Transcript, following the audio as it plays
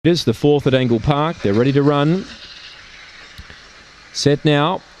It is the fourth at Angle-Park. They're ready to run. Set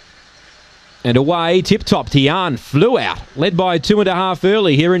now. And away, Tip Top Tian flew out, led by 2.5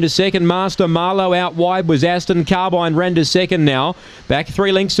 early here into second. Master Marlowe out wide was Aston Carbine, ran to second now. Back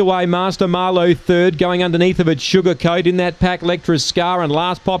 3 lengths away, Master Marlowe third, going underneath of it Sugar Coat. In that pack, Lectra Scar and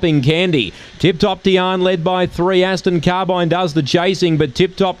last Popping Candy. Tip Top Tian led by 3. Aston Carbine does the chasing, but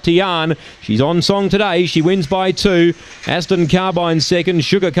Tip Top Tian, she's on song today. She wins by 2. Aston Carbine second,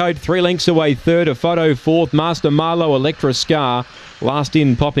 Sugar Coat 3 lengths away third. A photo fourth, Master Marlowe, Lectra Scar. Last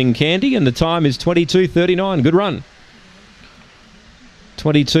in Popping Candy, and the time is 22:39. Good run.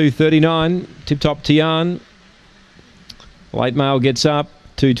 22:39. Tip Top Tian. Late Mail gets up.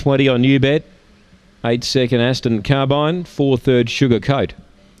 2:20 on New Bet. 8 second Aston Carbine. 4 third Sugar Coat.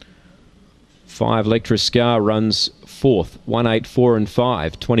 5 Lectra Scar runs fourth. 1, 8, 4 and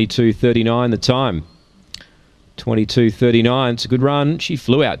 5. 22:39 the time. 22:39. It's a good run. She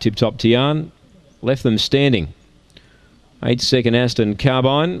flew out, Tip Top Tian. Left them standing. 8 second Aston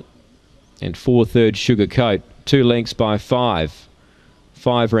Carbine and 4 third Sugar Coat. 2 lengths by 5.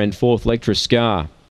 5 ran fourth Lectra Scar.